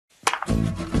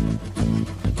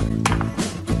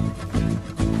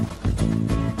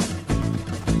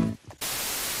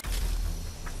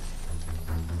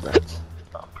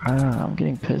I'm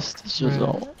getting pissed. It's just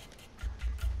all.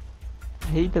 I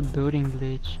hate the building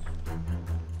glitch.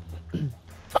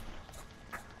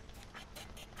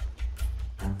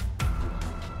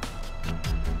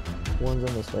 One's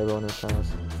in the slave owner's house.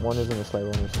 One is in the slave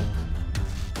owner's house.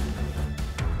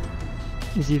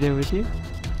 Is he there with you?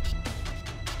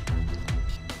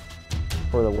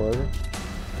 For the warrior?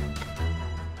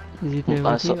 Is he there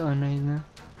with you or no, he's not?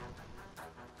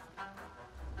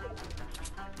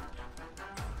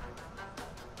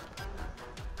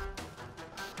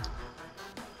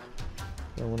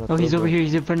 Oh, he's over here,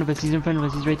 he's in front of us, he's in front of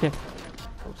us, he's right there.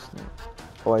 Oh, snap.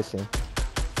 Oh, I see him.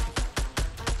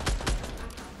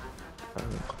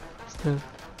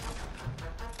 Stuff.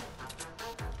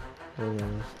 There he is.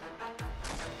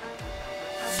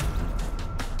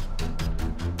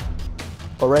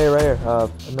 Oh, right here.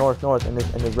 North, in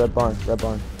this red barn.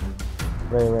 Right.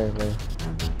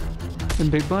 The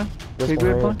big barn? This big one,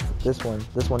 red right barn? This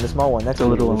one, the small one, next to The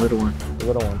you. little one. The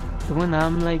little one. The one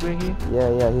I'm like right here?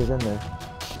 Yeah, he's in there.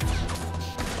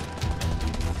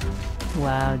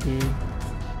 Wow, dude.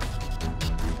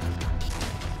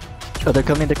 Oh, they're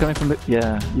coming from the...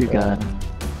 Yeah, you got him.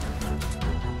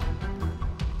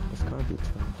 It's gotta be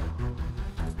tough.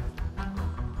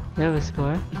 You have a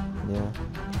score? Yeah.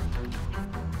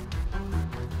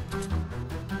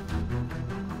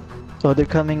 Oh, they're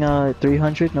coming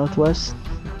 300 northwest?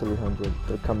 300.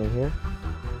 They're coming here?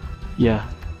 Yeah.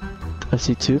 I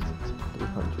see two.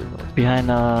 300 north.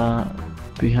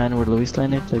 Behind where Louis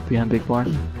landed, like behind Big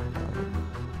Barn.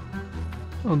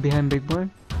 Oh, behind big barn?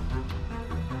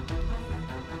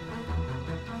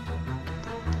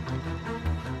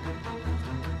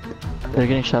 They're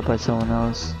getting shot by someone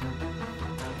else.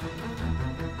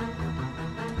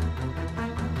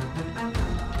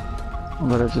 I'm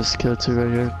gonna just kill two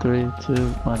right here. 3, 2,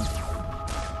 1.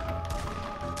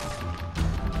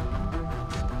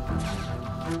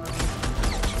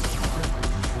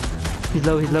 He's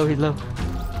low.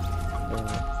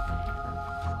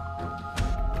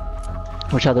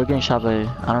 Watch out, they're getting shot by...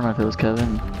 I don't know if it was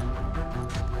Kevin.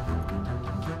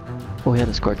 Oh, he had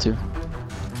a score too.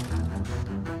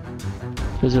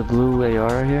 There's a blue AR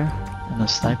right here. And a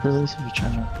sniper release if you're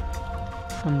trying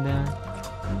to... I'm down.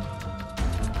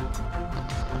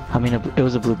 I mean, it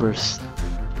was a blue burst.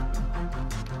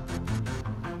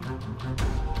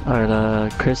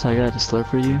 Alright, Chris, I got a slur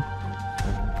for you.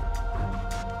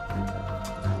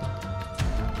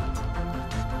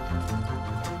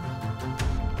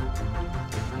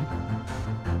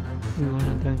 You want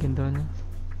a Dunkin' Donuts?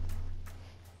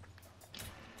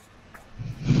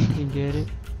 You get it?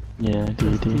 Yeah,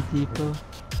 DD. Depot.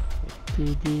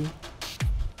 DD.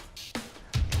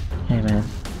 Hey man,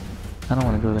 I don't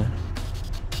want to go there.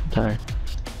 I'm tired.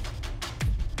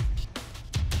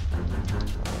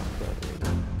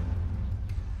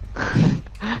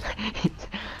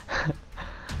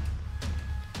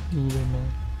 Me either,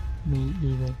 man. Me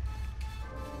either.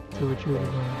 So what you are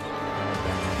going?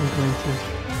 I'm going to.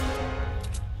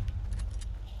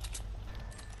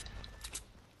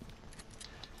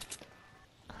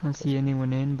 I don't see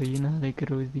anyone in, but you know how they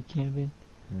could always be camping.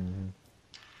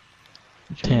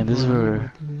 Damn, this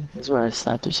is where I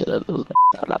slapped the shit out of those.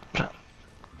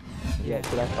 Yeah,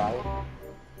 should I fire?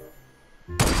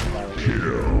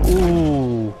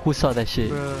 Ooh, who saw that shit?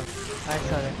 Bro, I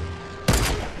saw that.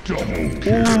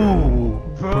 Ooh,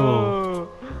 Bro,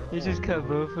 you just cut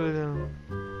both of them.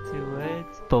 Dude,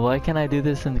 what? But why can't I do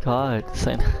this in COD?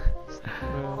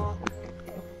 Bro.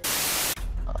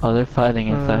 Oh, they're fighting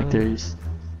in factories.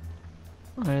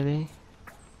 Are they?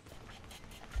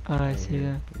 Oh, I see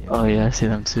them. Oh yeah, I see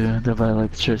them too. They're by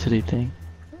like the Church City thing.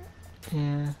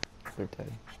 Yeah. They're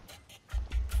dead.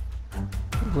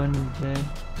 One is dead.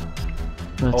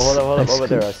 But Oh, hold up, I over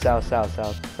there, scooped-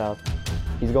 south.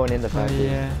 He's going in the Oh, factory.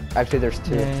 yeah. Actually, there's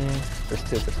two. Yeah. There's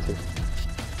two.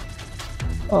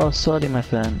 Oh, sorry, my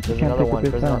friend. You There's can't another pick one.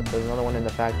 up your phone. There's another one in the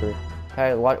factory.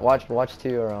 Hey, watch to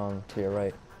your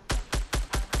right.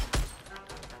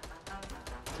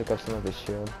 Took up some of his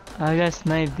shield. I got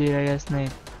sniped, dude. I got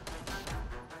sniped.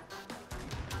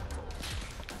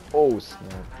 Oh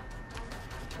snap!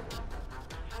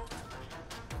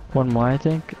 One more, I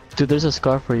think. Dude, there's a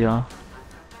scar for y'all.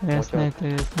 I got Watch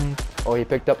sniped. Oh, he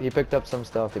picked up some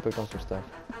stuff.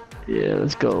 Yeah,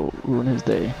 let's go ruin his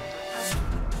day.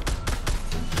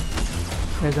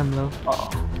 Guys, I'm low. Oh,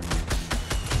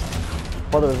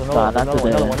 Oh, there's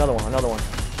another one.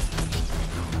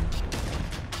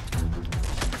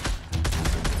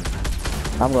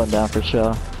 I'm going down for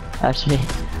sure. Actually,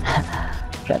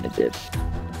 kinda did.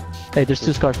 Hey, there's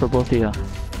two scars for both of you.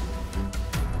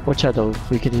 Watch out though,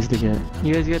 we could easily get it.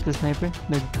 You guys got the sniper?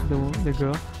 The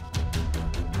girl?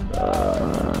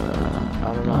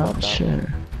 I don't know I'm about that.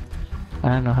 sure. I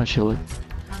don't know how she looked.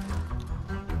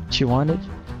 She wanted?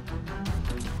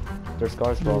 There's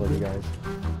scars for all of you guys.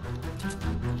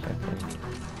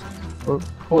 Oh,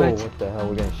 what the hell?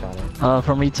 We're getting shot at.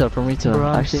 from Rita.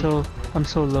 Bro, Actually, I'm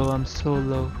so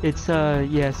low. It's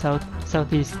yeah,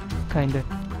 southeast kinda.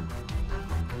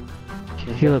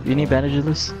 Philip, you need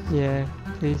bandages? Yeah,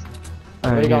 please.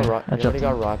 Alright, Anybody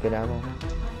got rocket ammo?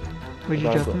 Where'd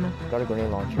you drop him? Got a grenade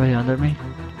launcher. right under me.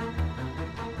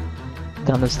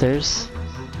 Down the stairs.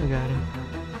 I got him.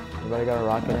 Anybody got a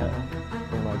rocket ammo?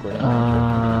 For my grenade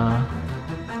launcher.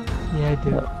 Yeah, I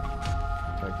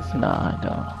do. Nah, I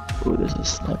don't. Ooh, there's a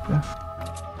sniper.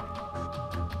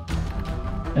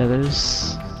 Yeah,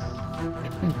 there's...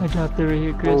 I dropped it right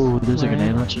here, Chris. Oh, there's a Right.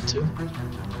 grenade launcher too.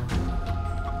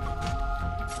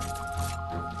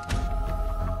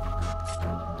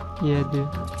 Yeah, I do.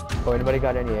 Oh, anybody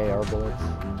got any AR bullets?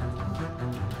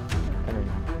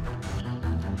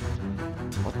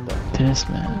 What the? This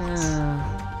man.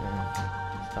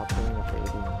 Stop playing with the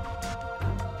AD.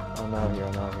 I'm out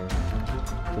here.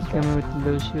 Just Coming with the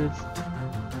low shields.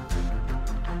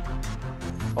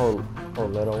 Oh,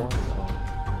 little one?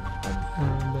 But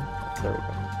There we go.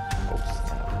 Oh,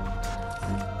 snap.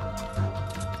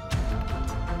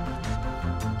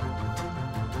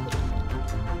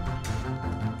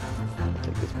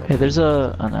 Take this back. Hey, there's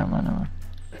a... Oh, never mind.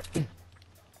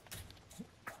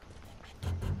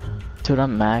 Dude,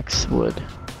 I'm max wood.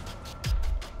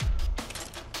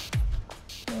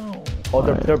 Oh,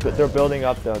 they're building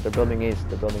up though. They're building east.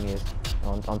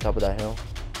 On top of that hill.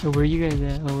 so where you guys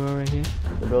at? Oh, we're right here.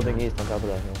 They're building east on top of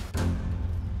that hill.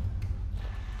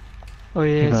 Oh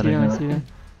yeah, I see them.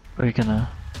 Are you gonna...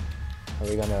 Are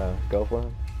we gonna go for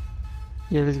them?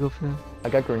 Yeah, let's go for them. I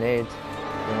got grenades.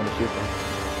 We want to shoot them.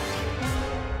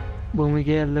 When we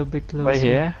get a little bit closer. Right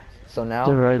here? So They're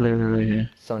now? right here.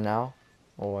 So now?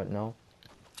 Or what? No?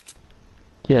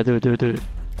 Yeah, do it.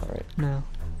 Alright. No.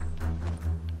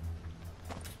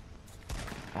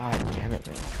 Ah, damn it,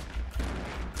 man.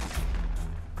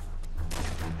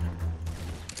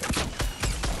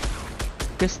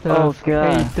 Good stuff. Oh,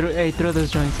 God. Hey, throw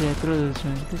those joints. Yeah, throw those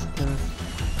joints. Good stuff.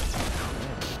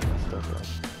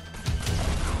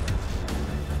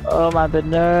 Oh my bad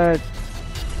nerd.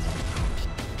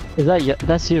 Is that you?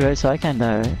 That's you, right? So I can't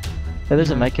die, right? Yeah,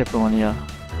 there's a med kit for one, yeah.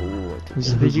 Ooh,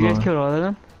 Did you guys kill all of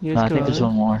them? You guys Nah, I killed think there's all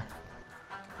one more.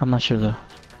 I'm not sure though.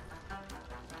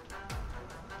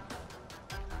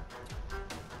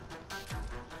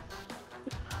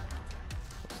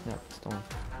 snap, stone.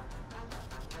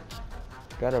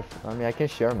 I mean, I can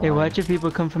share mine. Hey, watch if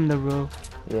people come from the row.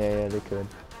 Yeah, they could.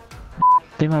 I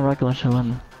think my rocket launcher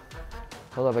went.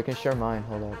 Hold up, I can share mine.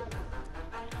 Hold up.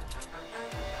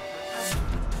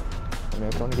 I mean, I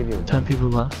can only give you 10 people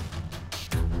left.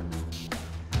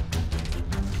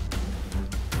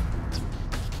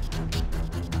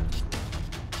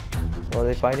 What are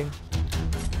they fighting?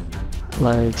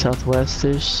 Like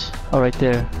southwest-ish. Oh, right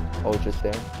there. Oh, just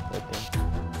there? Right there.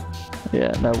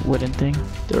 Yeah, that wooden thing.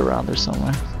 They're around there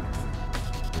somewhere.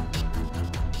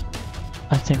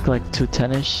 I think like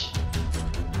 210-ish.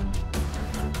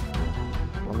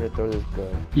 I'm gonna throw this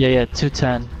good. Yeah,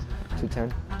 210.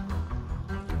 210?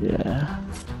 Yeah.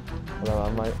 Hold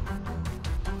on, I might...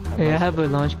 Hey, I have a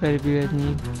launch pad if you guys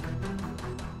need.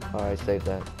 Alright, save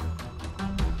that.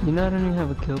 You know I don't even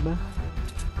have a kill back.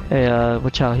 Hey,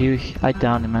 watch out. I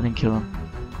downed him. I didn't kill him.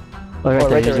 Oh, right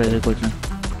there. He's right there, looking.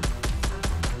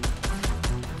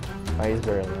 Oh, he's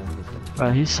very low.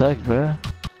 Bro, he sucked, bro.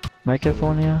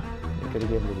 Microphone. You could've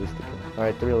given him at least a kill.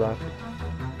 Alright, 3 left.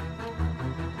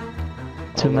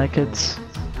 2 medkits.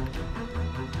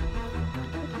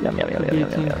 Yum. Could be a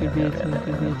team.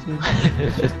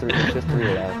 It's just 3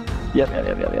 left. Yum.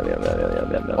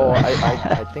 Oh,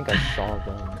 I think I saw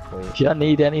them. Wait. If you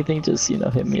need anything, just,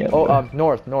 hit me up. Oh, bro.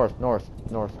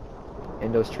 north.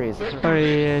 In those trees. Oh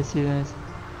yeah, I see that.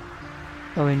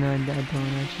 Oh wait, no, I don't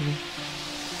actually.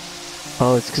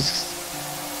 Oh, it's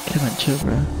cause Kevin, chill,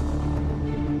 bro.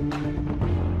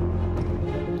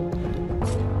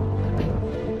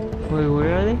 Wait,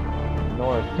 where are they?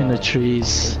 North. In the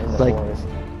trees, in the like, forest.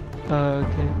 Oh,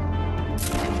 okay.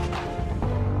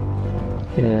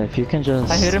 yeah, if you can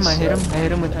just... I hit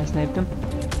him with, I sniped him.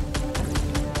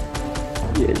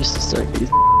 Yeah, just to start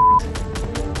these.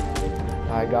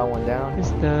 I got one down. Good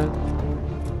stuff.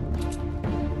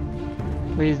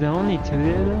 Wait, is there only 2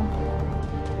 there though?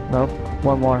 Nope,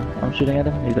 one more. I'm shooting at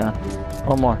him, he's down.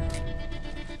 One more.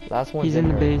 Last one. He's in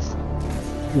the base.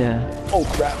 Yeah. Oh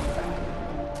crap.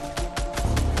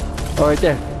 Oh, right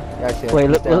there. Yeah, I see him. Wait,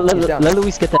 He's down. He's down. let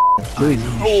Luis get that. Luis.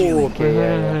 Oh, okay,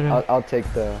 Wait, yeah. I'll take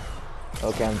the...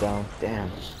 Okay, I'm down.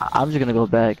 Damn. I'm just gonna go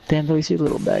back. Damn, Luis, you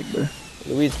little bag, bro.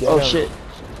 Luis, get Oh him. shit.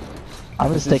 I'm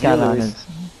gonna This stay is you, out on Luis.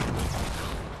 him.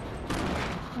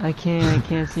 I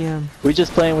can't see him. We're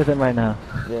just playing with him right now.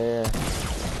 Yeah.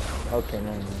 Okay,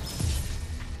 no.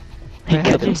 He Wait, killed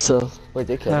how'd you- himself. Wait,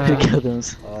 they killed He him. killed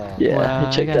himself. Oh. Yeah, Wow, he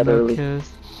I checked got out no early. kills.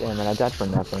 Damn, man, I died for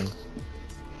nothing.